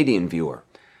a Canadian viewer.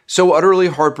 So utterly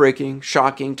heartbreaking,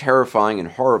 shocking, terrifying, and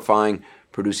horrifying,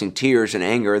 producing tears and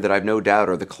anger that I've no doubt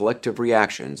are the collective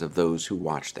reactions of those who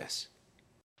watch this.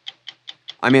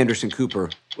 I'm Anderson Cooper.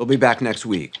 We'll be back next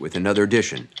week with another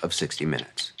edition of 60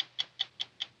 Minutes.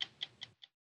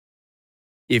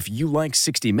 If you like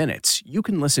 60 Minutes, you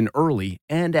can listen early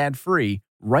and ad-free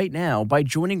right now by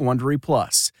joining Wondery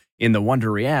Plus in the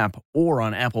Wondery app or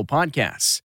on Apple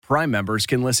Podcasts. Prime members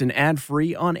can listen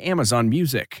ad-free on Amazon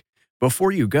Music.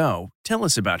 Before you go, tell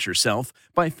us about yourself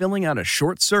by filling out a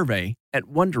short survey at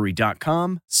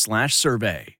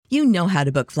Wondery.com/survey. You know how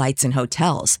to book flights and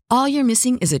hotels. All you're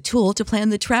missing is a tool to plan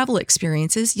the travel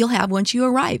experiences you'll have once you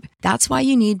arrive. That's why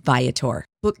you need Viator.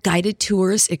 Book guided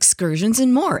tours, excursions,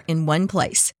 and more in one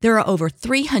place. There are over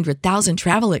 300,000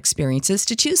 travel experiences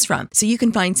to choose from, so you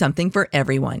can find something for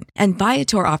everyone. And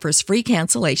Viator offers free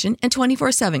cancellation and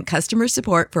 24/7 customer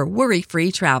support for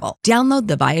worry-free travel. Download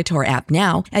the Viator app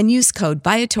now and use code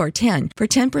Viator10 for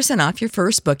 10% off your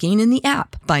first booking in the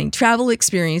app. Find travel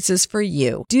experiences for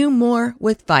you. Do more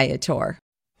with Viator.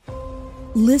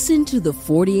 Listen to the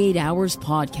 48 Hours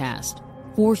podcast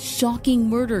for shocking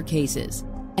murder cases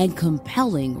and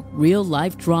compelling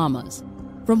real-life dramas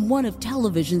from one of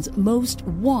television's most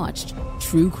watched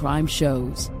true crime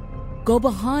shows. Go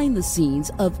behind the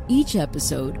scenes of each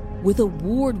episode with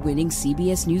award-winning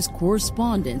CBS News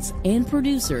correspondents and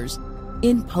producers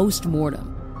in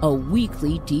Postmortem, a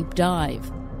weekly deep dive.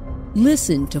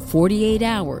 Listen to 48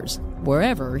 Hours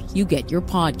wherever you get your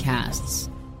podcasts.